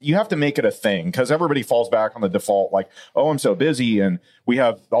You have to make it a thing because everybody falls back on the default, like, oh, I'm so busy and we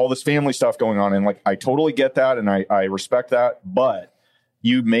have all this family stuff going on. And like, I totally get that. And I respect that. But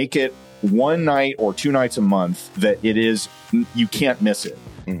you make it one night or 2 nights a month that it is, you can't miss it.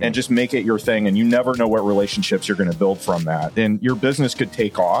 And just make it your thing. And you never know what relationships you're going to build from that. And your business could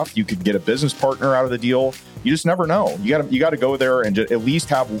take off. You could get a business partner out of the deal. You just never know. You got to go there and at least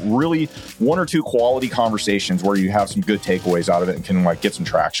have really 1 or 2 quality conversations where you have some good takeaways out of it and can like get some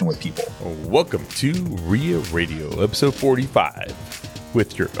traction with people. Welcome to REIA Radio, episode 45,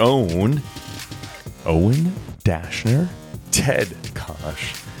 with your own Owen Dashner, Ted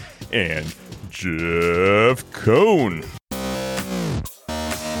Kosh, and Jeff Cohn.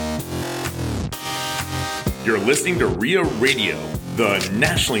 You're listening to REIA Radio, the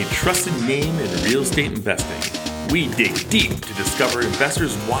nationally trusted name in real estate investing. We dig deep to discover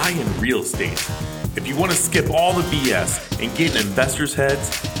investors' why in real estate. If you want to skip all the BS and get in investors'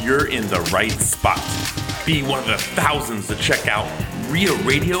 heads, you're in the right spot. Be one of the thousands to check out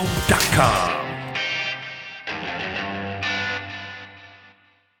REIAradio.com.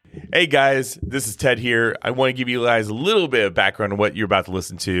 Hey guys, this is Ted here. I want to give you guys a little bit of background on what you're about to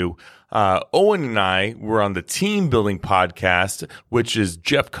listen to. Owen and I were on the Team Building podcast, which is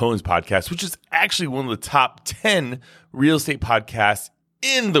Jeff Cohn's podcast, which is actually one of the top 10 real estate podcasts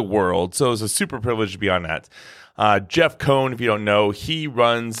in the world. So it's a super privilege to be on that. Jeff Cohn, if you don't know, he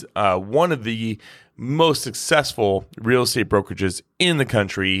runs one of the most successful real estate brokerages in the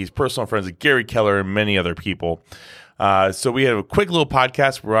country. He's personal friends with Gary Keller and many other people. So we have a quick little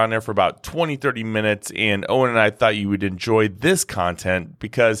podcast. We're on there for about 20, 30 minutes. And Owen and I thought you would enjoy this content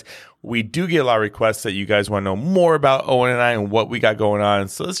because we do get a lot of requests that you guys want to know more about Owen and I and what we got going on.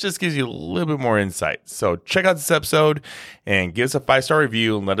 So this just gives you a little bit more insight. So check out this episode and give us a 5-star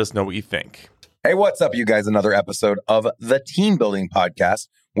review and let us know what you think. Hey, what's up, you guys? Another episode of the Team Building Podcast,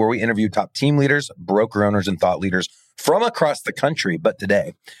 where we interview top team leaders, broker owners, and thought leaders from across the country. But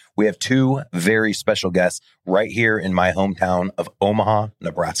today, we have 2 very special guests right here in my hometown of Omaha,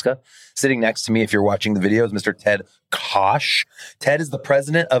 Nebraska. Sitting next to me, if you're watching the video, is Mr. Ted Kosh. Ted is the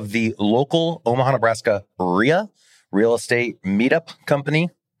president of the local Omaha, Nebraska REIA, real estate meetup company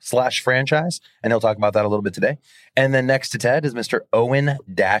 / franchise. And he'll talk about that a little bit today. And then next to Ted is Mr. Owen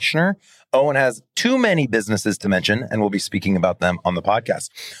Dashner. Owen has too many businesses to mention, and we'll be speaking about them on the podcast.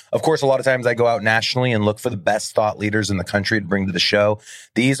 Of course, a lot of times I go out nationally and look for the best thought leaders in the country to bring to the show.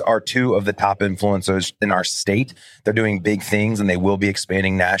 These are 2 of the top influencers in our state. They're doing big things, and they will be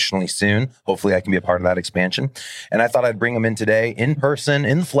expanding nationally soon. Hopefully, I can be a part of that expansion. And I thought I'd bring them in today in person,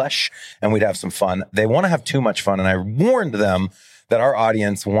 in flesh, and we'd have some fun. They want to have too much fun, and I warned them that our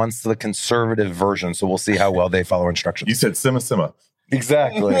audience wants the conservative version, so we'll see how well they follow instructions. You said simma.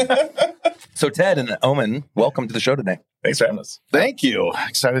 Exactly. So Ted and Owen, welcome to the show today. Thanks for having us. Thank you.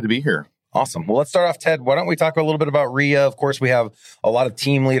 Excited to be here. Awesome. Well, let's start off, Ted. Why don't we talk a little bit about REIA? Of course, we have a lot of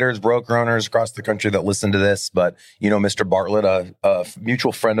team leaders, broker owners across the country that listen to this. But, you know, Mr. Bartlett, a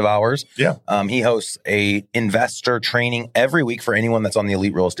mutual friend of ours, he hosts a investor training every week for anyone that's on the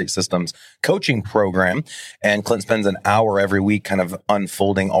Elite Real Estate Systems coaching program. And Clint spends an hour every week kind of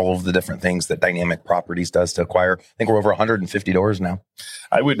unfolding all of the different things that Dynamic Properties does to acquire. I think we're over 150 doors now.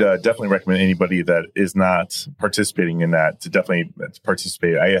 I would definitely recommend anybody that is not participating in that to definitely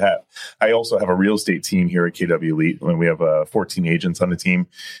participate. I also have a real estate team here at KW Elite, and we have 14 agents on the team.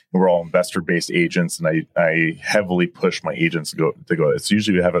 And we're all investor-based agents, and I heavily push my agents to go. So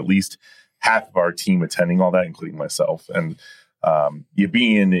usually we have at least half of our team attending all that, including myself. And you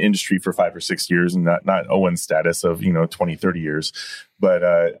being in the industry for 5 or 6 years, and not Owen's status of 20, 30 years, but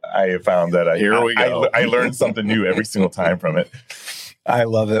I have found that here we go. I learned something new every single time from it. I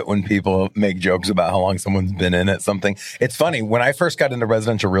love it when people make jokes about how long someone's been in at something. It's funny. When I first got into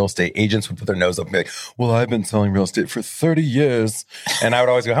residential real estate, agents would put their nose up and be like, well, I've been selling real estate for 30 years. And I would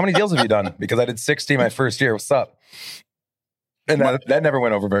always go, how many deals have you done? Because I did 60 my first year. What's up? And that never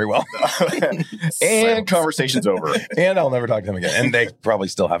went over very well. And conversation's over. And I'll never talk to them again. And they probably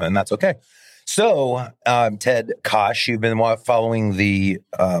still haven't, and that's okay. So, Ted Kosh, you've been following the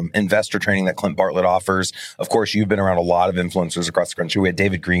investor training that Clint Bartlett offers. Of course, you've been around a lot of influencers across the country. We had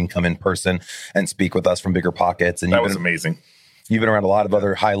David Green come in person and speak with us from Bigger Pockets. And that was amazing. You've been around a lot of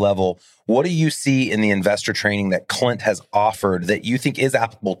other high level. What do you see in the investor training that Clint has offered that you think is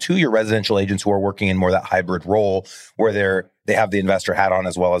applicable to your residential agents who are working in more that hybrid role where they have the investor hat on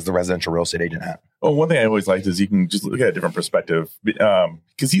as well as the residential real estate agent hat? Well, one thing I always liked is you can just look at a different perspective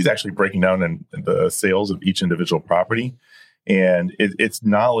because he's actually breaking down in the sales of each individual property. And it's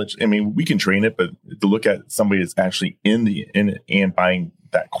knowledge. I mean, we can train it, but to look at somebody that's actually in and buying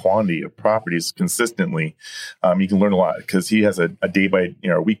that quantity of properties consistently, you can learn a lot, because he has a day by,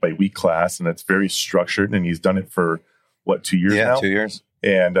 a week by week class, and it's very structured, and he's done it for 2 years now? 2 years.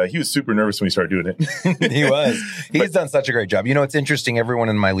 And he was super nervous when we started doing it. He was. He's done such a great job. It's interesting. Everyone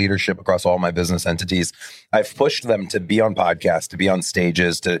in my leadership across all my business entities, I've pushed them to be on podcasts, to be on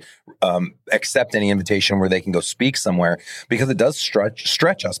stages, to accept any invitation where they can go speak somewhere, because it does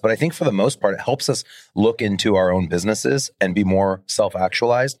stretch us. But I think for the most part, it helps us look into our own businesses and be more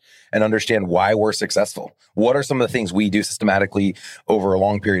self-actualized and understand why we're successful. What are some of the things we do systematically over a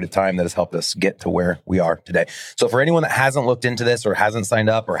long period of time that has helped us get to where we are today? So for anyone that hasn't looked into this or hasn't signed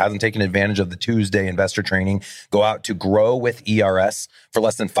up or hasn't taken advantage of the Tuesday investor training, go out to Grow with ERS. For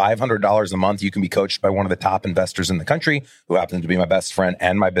less than $500 a month, you can be coached by one of the top investors in the country, who happens to be my best friend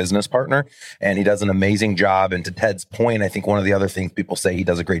and my business partner. And he does an amazing job. And to Ted's point, I think one of the other things people say he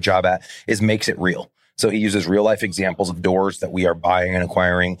does a great job at is makes it real. So he uses real life examples of doors that we are buying and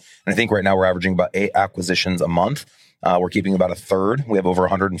acquiring. And I think right now we're averaging about 8 acquisitions a month. We're keeping about a third. We have over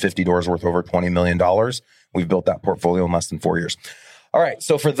 150 doors worth over $20 million. We've built that portfolio in less than 4 years. All right.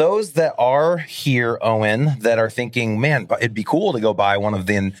 So for those that are here, Owen, that are thinking, man, it'd be cool to go buy one of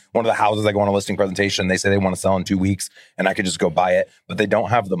the houses I go on a listing presentation. They say they want to sell in 2 weeks and I could just go buy it, but they don't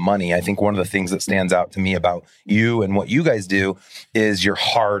have the money. I think one of the things that stands out to me about you and what you guys do is your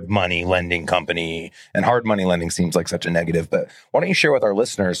hard money lending company. And hard money lending seems like such a negative, but why don't you share with our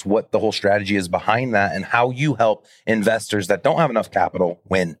listeners what the whole strategy is behind that and how you help investors that don't have enough capital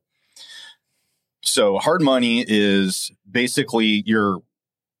win? So hard money is basically you're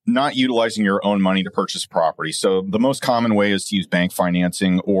not utilizing your own money to purchase property. So the most common way is to use bank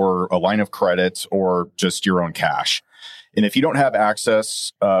financing or a line of credit or just your own cash. And if you don't have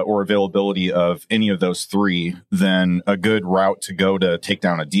access or availability of any of those three, then a good route to go to take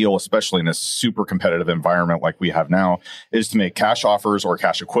down a deal, especially in a super competitive environment like we have now, is to make cash offers or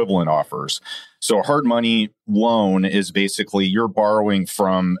cash equivalent offers. So a hard money loan is basically you're borrowing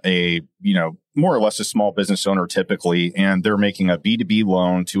from a, more or less a small business owner typically, and they're making a B2B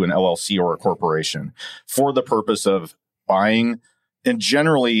loan to an LLC or a corporation for the purpose of buying. And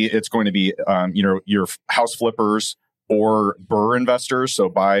generally it's going to be, your house flippers or BRRRR investors. So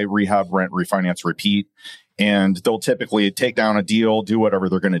buy, rehab, rent, refinance, repeat. And they'll typically take down a deal, do whatever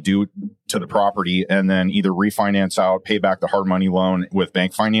they're going to do to the property, and then either refinance out, pay back the hard money loan with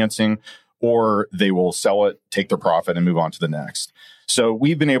bank financing, or they will sell it, take their profit, and move on to the next. So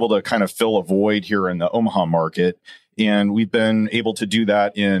we've been able to kind of fill a void here in the Omaha market, and we've been able to do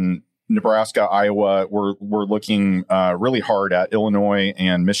that in Nebraska, Iowa. We're looking really hard at Illinois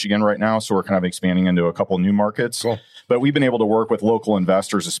and Michigan right now, so we're kind of expanding into a couple new markets. Cool. But we've been able to work with local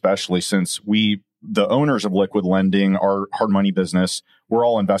investors, especially since the owners of Liquid Lending, our hard money business, we're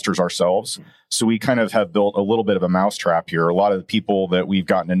all investors ourselves. So we kind of have built a little bit of a mousetrap here. A lot of the people that we've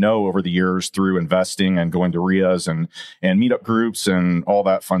gotten to know over the years through investing and going to REIAs and meetup groups and all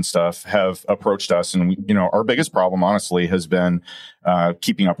that fun stuff have approached us. And our biggest problem, honestly, has been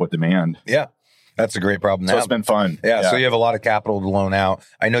keeping up with demand. Yeah. That's a great problem. So it's been fun. Yeah. So you have a lot of capital to loan out.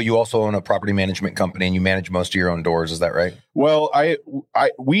 I know you also own a property management company and you manage most of your own doors. Is that right? Well,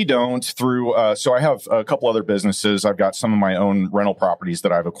 we don't through, so I have a couple other businesses. I've got some of my own rental properties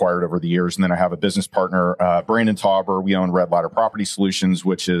that I've acquired over the years. And then I have a business partner, Brandon Tauber. We own Red Ladder Property Solutions,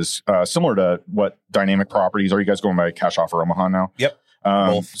 which is similar to what Dynamic Properties. Are you guys going by Cash Offer Omaha now? Yep.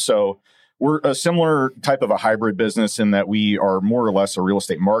 So we're a similar type of a hybrid business in that we are more or less a real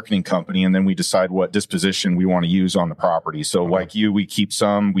estate marketing company, and then we decide what disposition we want to use on the property. So like you, we keep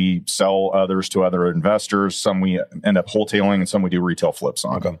some, we sell others to other investors. Some we end up wholesaling, and some we do retail flips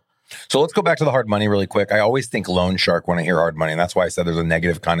on. Okay. So let's go back to the hard money really quick. I always think loan shark when I hear hard money, and that's why I said there's a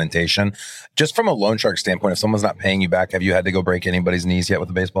negative connotation. Just from a loan shark standpoint, if someone's not paying you back, have you had to go break anybody's knees yet with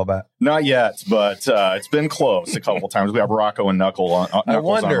a baseball bat? Not yet, but it's been close a couple of times. We have Rocco and Knuckles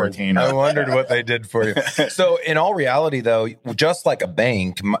on retainer. I wondered what they did for you. So in all reality, though, just like a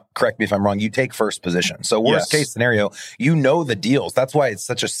bank, correct me if I'm wrong, you take first position. So worst case scenario, the deals. That's why it's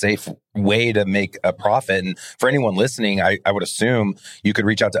such a safe way to make a profit. And for anyone listening, I would assume you could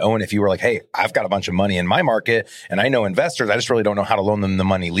reach out to Owen if you were like, hey, I've got a bunch of money in my market and I know investors. I just really don't know how to loan them the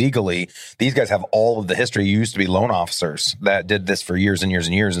money legally. These guys have all of the history. You used to be loan officers that did this for years and years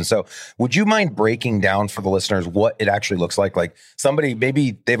and years. And so would you mind breaking down for the listeners what it actually looks like? Like somebody,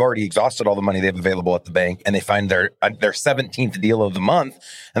 maybe they've already exhausted all the money they have available at the bank and they find their 17th deal of the month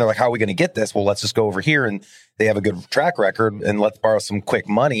and they're like, how are we going to get this? Well, let's just go over here and they have a good track record and let's borrow some quick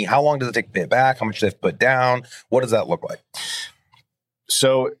money. How long does it take to pay it back? How much do they have to put down? What does that look like?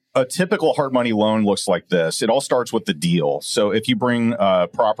 So a typical hard money loan looks like this. It all starts with the deal. So if you bring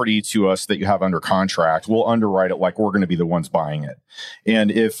property to us that you have under contract, we'll underwrite it like we're going to be the ones buying it.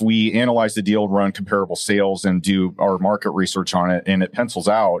 And if we analyze the deal, run comparable sales, and do our market research on it, and it pencils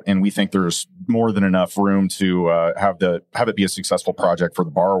out, and we think there's more than enough room to have it be a successful project for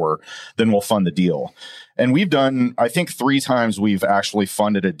the borrower, then we'll fund the deal. And we've done, I think 3 times we've actually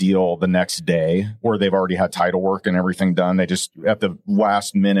funded a deal the next day where they've already had title work and everything done. They just, at the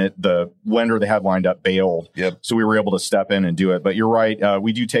last minute, the lender they had lined up bailed. Yep. So we were able to step in and do it. But you're right.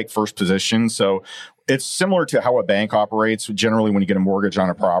 We do take first position. So it's similar to how a bank operates. Generally, when you get a mortgage on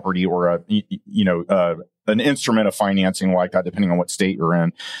a property or an instrument of financing like that, depending on what state you're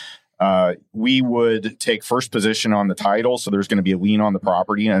in, we would take first position on the title. So there's going to be a lien on the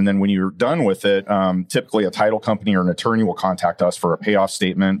property. And then when you're done with it, typically a title company or an attorney will contact us for a payoff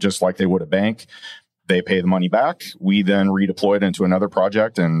statement, just like they would a bank. They pay the money back. We then redeploy it into another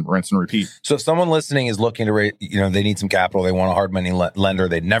project and rinse and repeat. So if someone listening is looking to, they need some capital, they want a hard money lender,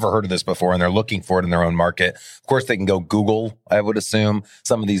 they'd never heard of this before, and they're looking for it in their own market. Of course, they can go Google, I would assume,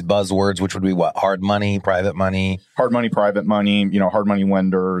 some of these buzzwords, which would be what? Hard money, private money? Hard money, private money, hard money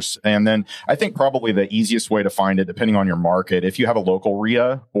lenders. And then I think probably the easiest way to find it, depending on your market, if you have a local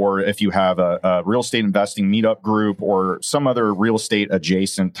REIA or if you have a real estate investing meetup group or some other real estate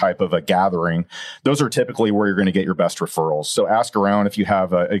adjacent type of a gathering, those are typically where you're going to get your best referrals. So ask around if you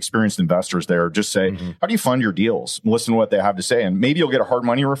have experienced investors there. Just say, how do you fund your deals? Listen to what they have to say. And maybe you'll get a hard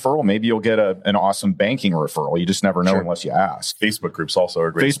money referral. Maybe you'll get an awesome banking referral. You just never know unless you ask. Facebook groups also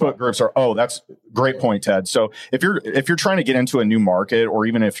are great. Facebook groups are, that's a great point, Ted. So if you're trying to get into a new market, or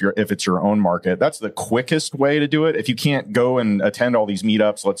even if it's your own market, that's the quickest way to do it. If you can't go and attend all these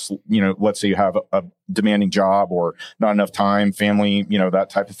meetups, let's say you have a demanding job or not enough time, family, that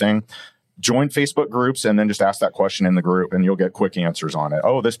type of thing. Join Facebook groups and then just ask that question in the group, and you'll get quick answers on it.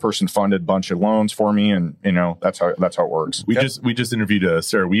 Oh, this person funded a bunch of loans for me, and that's how it works. We just interviewed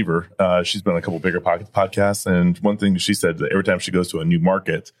Sarah Weaver. She's been on a couple bigger podcasts, and one thing she said that every time she goes to a new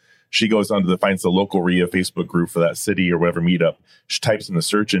market, she goes on to finds the local REIA Facebook group for that city or whatever meetup. She types in the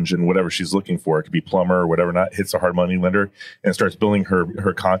search engine whatever she's looking for. It could be plumber or whatever, not hits a hard money lender, and starts building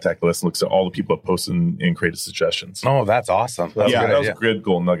her contact list and looks at all the people that posted and created suggestions. Oh, that's awesome. That was a good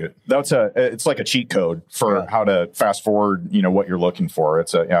gold nugget. It's like a cheat code for how to fast forward, what you're looking for.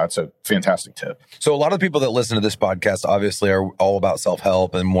 It's a fantastic tip. So a lot of the people that listen to this podcast obviously are all about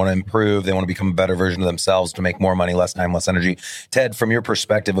self-help and want to improve. They want to become a better version of themselves to make more money, less time, less energy. Ted, from your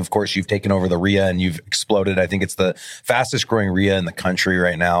perspective, of course, you've taken over the REIA and you've exploded. I think it's the fastest growing REIA in the country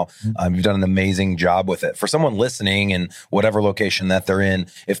right now. You've done an amazing job with it. For someone listening in whatever location that they're in,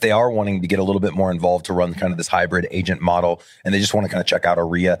 if they are wanting to get a little bit more involved to run kind of this hybrid agent model and they just want to kind of check out a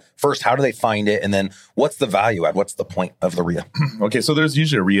REIA, first, how do they find it? And then what's the value add? What's the point of the REIA? Okay, so there's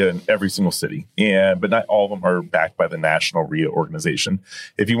usually a REIA in every single city, but not all of them are backed by the National REIA organization.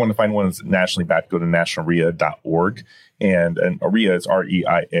 If you want to find one that's nationally backed, go to nationalreia.org. And a REIA is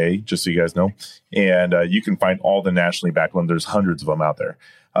REIA, just so you guys know. And you can find all the nationally backed ones. There's hundreds of them out there.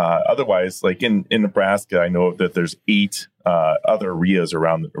 Otherwise, like in Nebraska, I know that there's 8 other REIAs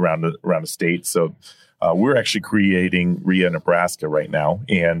around the state. So we're actually creating REIA Nebraska right now.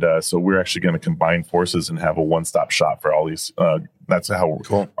 And so we're actually going to combine forces and have a one-stop shop for all these. That's how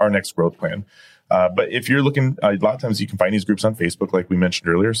our next growth plan. But if you're looking, a lot of times you can find these groups on Facebook, like we mentioned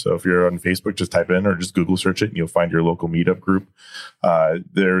earlier. So if you're on Facebook, just type in or just Google search it and you'll find your local meetup group.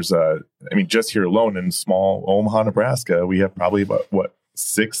 There's just here alone in small Omaha, Nebraska, we have probably about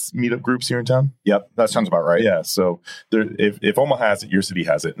 6 meetup groups here in town. Yep. That sounds about right. Yeah. So if Omaha has it, your city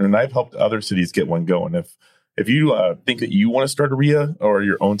has it. And I've helped other cities get one going. If you think that you want to start a REIA or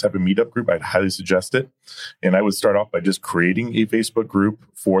your own type of meetup group, I'd highly suggest it. And I would start off by just creating a Facebook group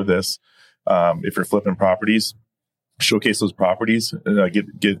for this. If you're flipping properties, showcase those properties,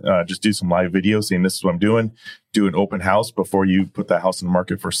 just do some live videos saying this is what I'm doing. Do an open house before you put that house in the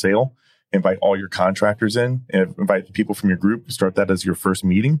market for sale. Invite all your contractors in and invite the people from your group. Start that as your first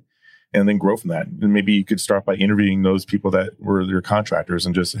meeting and then grow from that. And maybe you could start by interviewing those people that were your contractors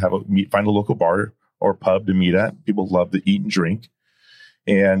and just find a local bar or pub to meet at. People love to eat and drink.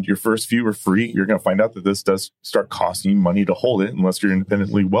 And your first few are free. You're going to find out that this does start costing you money to hold it unless you're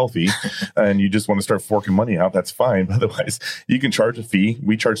independently wealthy and you just want to start forking money out. That's fine. Otherwise, you can charge a fee.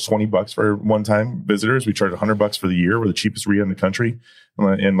 We charge $20 for one-time visitors. We charge $100 for the year. We're the cheapest REIA in the country.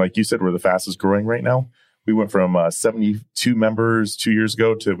 And like you said, we're the fastest growing right now. We went from 72 members 2 years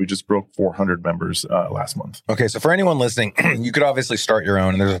ago to we just broke 400 members last month. Okay, so for anyone listening, you could obviously start your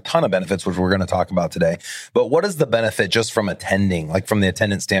own, and there's a ton of benefits, which we're going to talk about today. But what is the benefit just from attending, like from the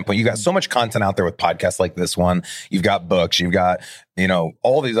attendance standpoint? You got so much content out there with podcasts like this one. You've got books. You've got,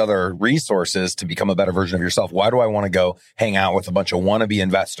 all these other resources to become a better version of yourself. Why do I want to go hang out with a bunch of wannabe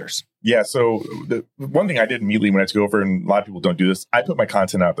investors? Yeah. So the one thing I did immediately when I took over, and a lot of people don't do this, I put my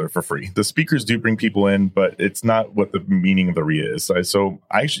content out there for free. The speakers do bring people in, but it's not what the meaning of the REIA is.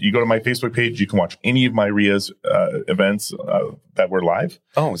 You go to my Facebook page, you can watch any of my REIA's events that were live.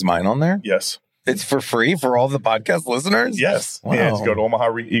 Oh, is mine on there? Yes. It's for free for all the podcast listeners? Yes. Wow. Yeah, just go to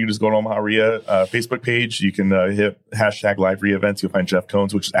Omaha. You can just go to Omaha REIA Facebook page. You can hit hashtag live REIA events. You'll find Jeff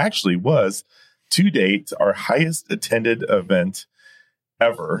Cohn's, which actually was to date our highest attended event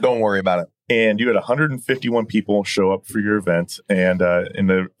ever. Don't worry about it. And you had 151 people show up for your event. And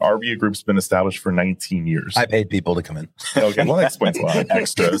the REIA group's been established for 19 years. I paid people to come in. Okay, well, that explains a lot of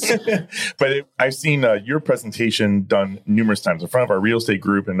extras. But I've seen your presentation done numerous times in front of our real estate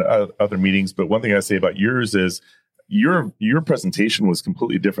group and other meetings. But one thing I say about yours is your presentation was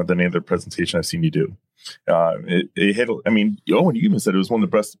completely different than any other presentation I've seen you do. It hit. I mean, Owen, you even said it was one of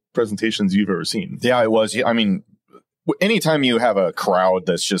the best presentations you've ever seen. Yeah, it was. I mean, anytime you have a crowd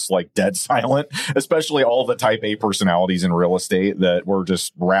that's just like dead silent, especially all the type A personalities in real estate that were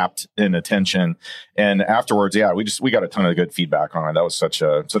just wrapped in attention. And afterwards, we got a ton of good feedback on it. That was such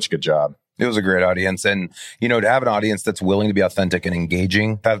a good job. It was a great audience. And, to have an audience that's willing to be authentic and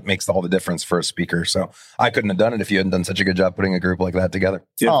engaging, that makes all the difference for a speaker. So I couldn't have done it if you hadn't done such a good job putting a group like that together.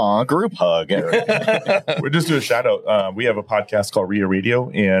 Aw, group hug. We're just doing a shout out. We have a podcast called REIA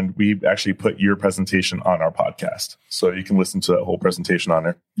Radio, and we actually put your presentation on our podcast. So you can listen to that whole presentation on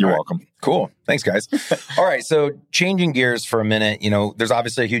there. You're welcome. Cool. Thanks, guys. All right. So changing gears for a minute, there's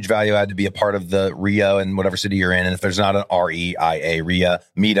obviously a huge value add to be a part of the REIA in whatever city you're in. And if there's not an REIA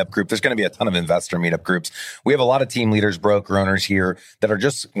meetup group, there's going to be a ton of investor meetup groups. We have a lot of team leaders, broker owners here that are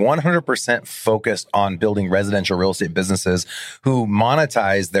just 100% focused on building residential real estate businesses who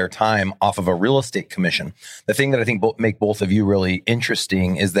monetize their time off of a real estate commission. The thing that I think make both of you really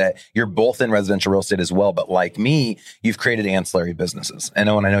interesting is that you're both in residential real estate as well. But like me, you've created ancillary businesses. And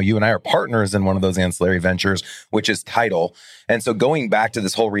I know you and I are partners in one of those ancillary ventures, which is title. And so going back to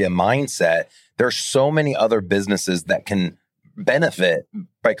this whole REIA mindset, there's so many other businesses that can benefit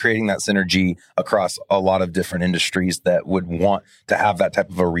by creating that synergy across a lot of different industries that would want to have that type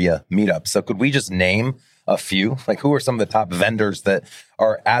of a REIA meetup. So could we just name a few? Like, who are some of the top vendors that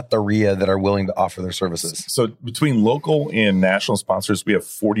are at the REIA that are willing to offer their services? So between local and national sponsors, we have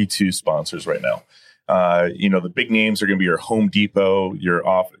 42 sponsors right now. The big names are going to be your Home Depot, your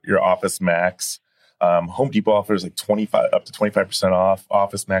Office Max. Home Depot offers like 25 up to 25% off.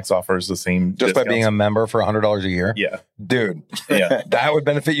 Office Max offers the same just discounts. By being a member for $100 a year. Yeah, dude. Yeah, that would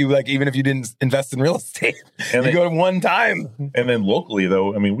benefit you. Like even if you didn't invest in real estate, and you go to one time. And then locally,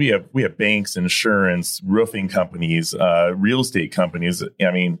 though, I mean, we have banks, insurance, roofing companies, real estate companies.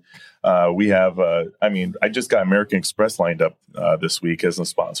 I mean, we have. I just got American Express lined up this week as a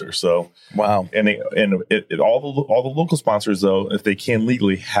sponsor. So wow. And all the local sponsors, though, if they can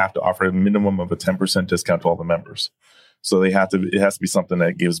legally, have to offer a minimum of a 10% discount to all the members. So it has to be something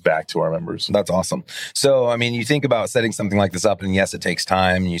that gives back to our members. That's awesome. So, I mean, you think about setting something like this up, and yes, it takes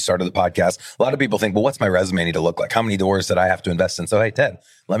time. You started the podcast. A lot of people think, well, what's my resume need to look like? How many doors did I have to invest in? So, hey, Ted,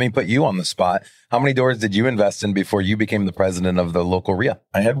 let me put you on the spot. How many doors did you invest in before you became the president of the local REIA?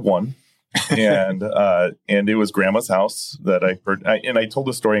 I had one. and it was grandma's house that I told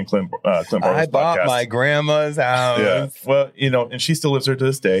the story in Clint Barber's I bought podcast. my grandma's house. Yeah. Well, and she still lives there to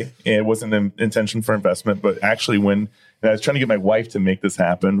this day. And it wasn't an intention for investment, but actually and I was trying to get my wife to make this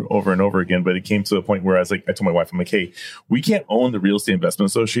happen over and over again, but it came to the point where I told my wife, I'm like, hey, we can't own the Real Estate Investment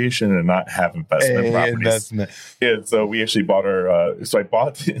Association and not have investment properties. Investment. Yeah, so we actually bought I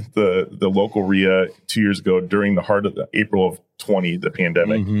bought the local REIA 2 years ago during the heart of April of 20, the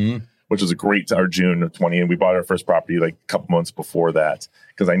pandemic. Mm-hmm. Which was a great, our June of 20. And we bought our first property like a couple months before that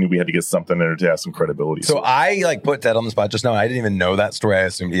because I knew we had to get something there to have some credibility. So I put Ted on the spot just now. I didn't even know that story. I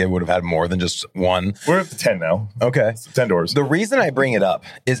assumed he would have had more than just one. We're up to 10 now. Okay. So 10 doors. The reason I bring it up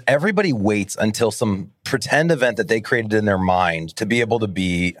is everybody waits until some pretend event that they created in their mind to be able to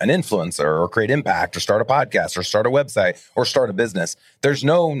be an influencer or create impact or start a podcast or start a website or start a business. There's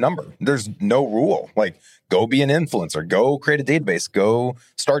no number. There's no rule. Go be an influencer, go create a database, go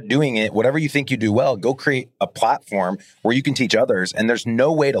start doing it, whatever you think you do well, go create a platform where you can teach others. And there's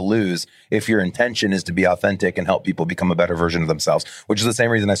no way to lose if your intention is to be authentic and help people become a better version of themselves, which is the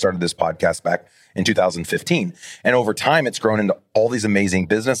same reason I started this podcast back in 2015. And over time, it's grown into all these amazing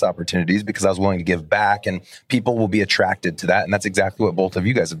business opportunities because I was willing to give back, and people will be attracted to that. And that's exactly what both of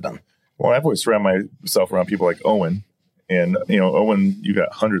you guys have done. Well, I've always surrounded myself around people like Owen. And, Owen, you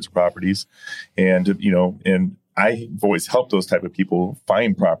got hundreds of properties. And, and I've always helped those type of people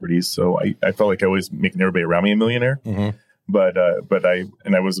find properties. So I felt like I was making everybody around me a millionaire. Mm-hmm. But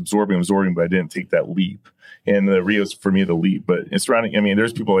I was absorbing, but I didn't take that leap. And the REIA's for me the leap. But it's surrounding. I mean,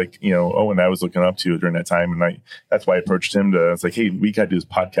 there's people like Owen I was looking up to during that time, and that's why I approached him. I was like, hey, we got to do this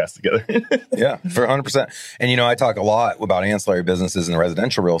podcast together. Yeah, for 100%. And I talk a lot about ancillary businesses and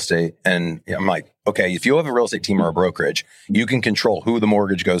residential real estate, and I'm like, okay, if you have a real estate team or a brokerage, you can control who the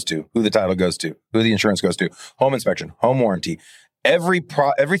mortgage goes to, who the title goes to, who the insurance goes to, home inspection, home warranty.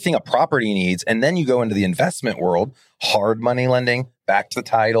 Everything a property needs. And then you go into the investment world, hard money lending, back to the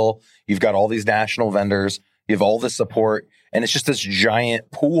title. You've got all these national vendors. You have all this support. And it's just this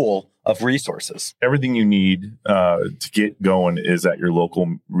giant pool of resources. Everything you need to get going is at your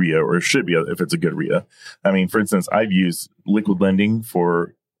local REIA, or it should be if it's a good REIA. I mean, for instance, I've used liquid lending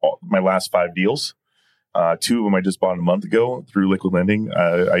for my last 5 deals. 2 of them I just bought a month ago through liquid lending.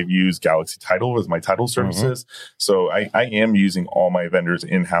 I've used Galaxy Title with my title services. Mm-hmm. So I am using all my vendors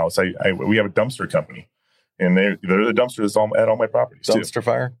in-house. We have a dumpster company, and they're the dumpsters at all my properties. Dumpster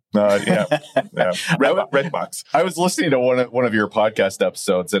fire? Yeah. Red box. I was listening to one of your podcast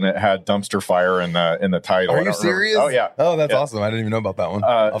episodes, and it had dumpster fire in the title. Are you serious? Oh yeah. Oh, that's awesome. I didn't even know about that one.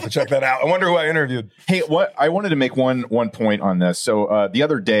 I'll have to check that out. I wonder who I interviewed. Hey, I wanted to make one point on this. So the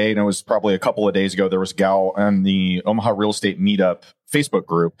other day, and it was probably a couple of days ago, there was a gal on the Omaha Real Estate Meetup Facebook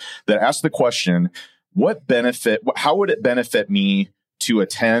group that asked the question, how would it benefit me to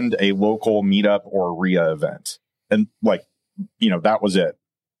attend a local meetup or REIA event? And that was it.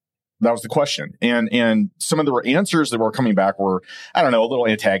 That was the question. And some of the answers that were coming back were, I don't know, a little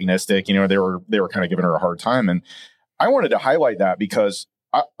antagonistic. They were kind of giving her a hard time. And I wanted to highlight that because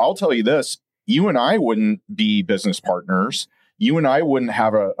I'll tell you this, you and I wouldn't be business partners. You and I wouldn't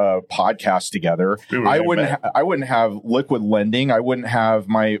have a podcast together. I wouldn't have liquid lending. I wouldn't have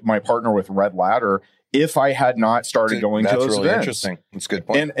my partner with Red Ladder if I had not started going to those really events. Interesting. That's a good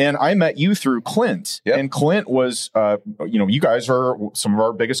point. And I met you through Clint. Yep. And Clint was, you guys are some of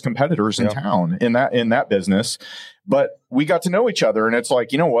our biggest competitors in town in that business. But we got to know each other, and it's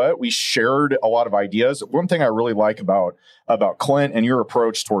like, you know what? We shared a lot of ideas. One thing I really like about Clint and your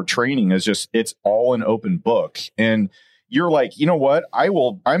approach toward training is just it's all an open book. And you're like, you know what?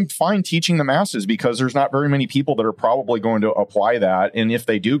 I'm fine teaching the masses because there's not very many people that are probably going to apply that. And if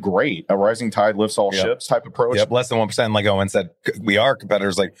they do, great. A rising tide lifts all ships type approach. Yep. Less than 1%. Like Owen said, we are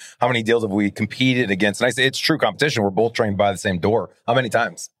competitors. Like, how many deals have we competed against? And I say it's true competition. We're both trained by the same door. How many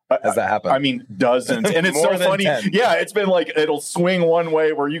times has that happened? I mean, dozens. And it's so funny. 10. Yeah, it's been like, it'll swing one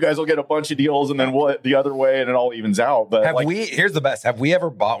way where you guys will get a bunch of deals and then the other way, and it all evens out. But here's the best. Have we ever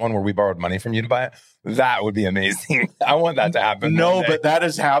bought one where we borrowed money from you to buy it? That would be amazing. I want that to happen. No, but that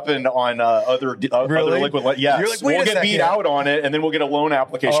has happened on other liquid. Yes, you're like, we'll get beat out on it, and then we'll get a loan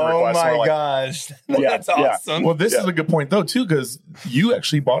application request. Oh my gosh, that's awesome. Well, this is a good point though too, because you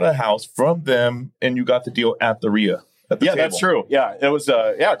actually bought a house from them, and you got the deal at the REIA. Yeah, that's true. Yeah, it was.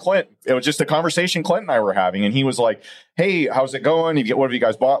 Clint. It was just a conversation Clint and I were having, and he was like, "Hey, how's it going? What have you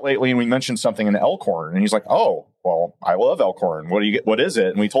guys bought lately?" And we mentioned something in Elkhorn, and he's like, "Oh, well, I love Elkhorn. What is it?"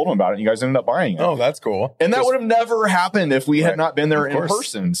 And we told him about it, and you guys ended up buying it. Oh, that's cool. And that would have never happened if we had not been there in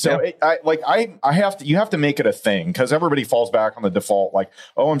person. So you have to make it a thing, because everybody falls back on the default, like,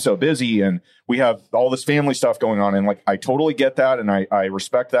 "Oh, I'm so busy, and we have all this family stuff going on." And like, I totally get that, and I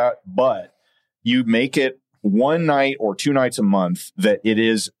respect that, but you make it one night or 2 nights a month that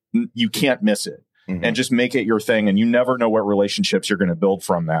you can't miss it. Mm-hmm. And just make it your thing. And you never know what relationships you're going to build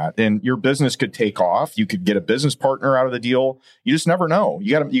from that. And your business could take off. You could get a business partner out of the deal. You just never know.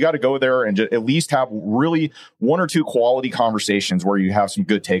 You got to go there and at least have really 1 or 2 quality conversations where you have some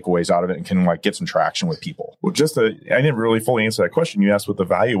good takeaways out of it and can get some traction with people. Well, I didn't really fully answer that question. You asked what the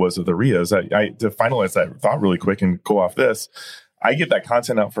value was of the REIAs. To finalize that thought really quick and go off this, I get that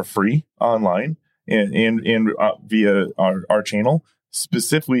content out for free online and via our channel,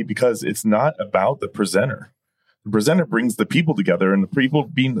 specifically because it's not about the presenter. The presenter brings the people together, and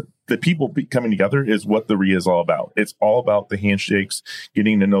the people coming together is what the REIA is all about. It's all about the handshakes,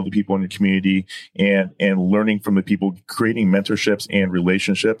 getting to know the people in the community, and learning from the people, creating mentorships and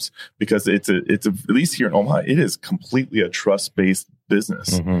relationships. Because it's at least here in Omaha, it is completely a trust-based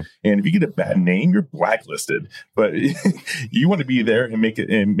business. And if you get a bad name, you're blacklisted. But you want to be there and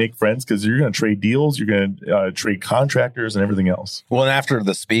make friends, because you're going to trade deals, you're going to trade contractors and everything else. Well, and after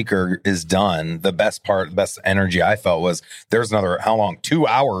the speaker is done, the best energy I felt was there's another, how long? 2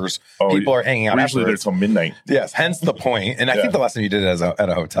 hours. People are hanging out. We're usually there till midnight. Yes, hence the point. And I think the last time you did it at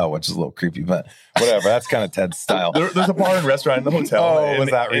a hotel, which is a little creepy, but whatever. That's kind of Ted's style. There's a bar and restaurant in the hotel. Was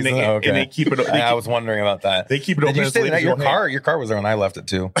that reason? Okay. And they keep it. I was wondering about that. They keep it open. Did you stay the night? Your car was there when I left it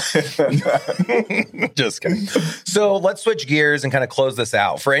too. Just kidding. So let's switch gears and kind of close this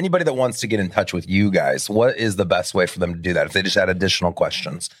out. For anybody that wants to get in touch with you guys, what is the best way for them to do that if they just had additional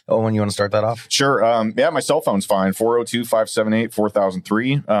questions? Owen, you want to start that off? Sure. My cell phone's fine.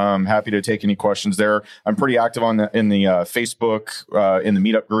 402-578-4003. Happy to take any questions there. I'm pretty active in the Facebook, in the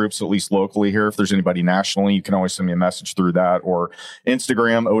meetup groups, at least locally here. If there's anybody nationally, you can always send me a message through that, or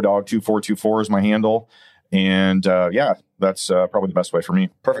Instagram, odog2424 is my handle. And that's probably the best way for me.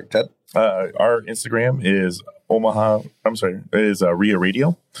 Perfect. Ted? Our Instagram is REIA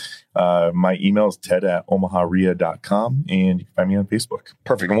Radio. My email is ted@omahareia.com, and you can find me on Facebook.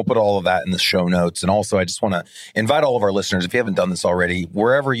 Perfect. And we'll put all of that in the show notes. And also, I just want to invite all of our listeners, if you haven't done this already,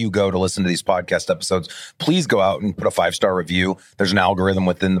 wherever you go to listen to these podcast episodes, please go out and put a 5-star review. There's an algorithm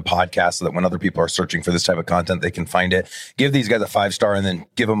within the podcast so that when other people are searching for this type of content, they can find it. Give these guys a 5-star, and then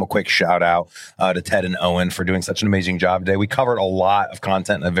give them a quick shout out to Ted and Owen for doing such an amazing job today. We covered a lot of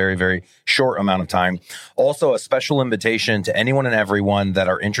content in a very, very short amount of time. Also, a special invitation to anyone and everyone that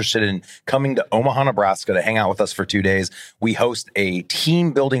are interested in coming to Omaha, Nebraska to hang out with us for 2 days. We host a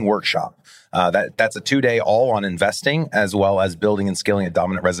team building workshop. That's a 2-day all on investing, as well as building and scaling a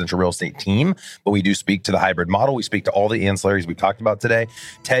dominant residential real estate team. But we do speak to the hybrid model. We speak to all the ancillaries we talked about today.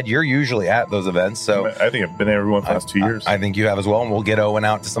 Ted, you're usually at those events. So I think I've been at everyone for the last 2 years. I think you have as well. And we'll get Owen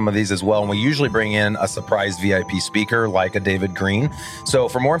out to some of these as well. And we usually bring in a surprise VIP speaker like a David Green. So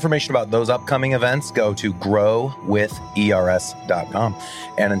for more information about those upcoming events, go to growwithers.com.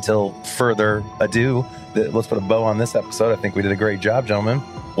 And until further ado, let's put a bow on this episode. I think we did a great job, gentlemen.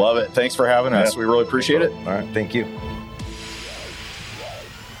 Love it. Thanks for having us. We really appreciate it. All right. Thank you.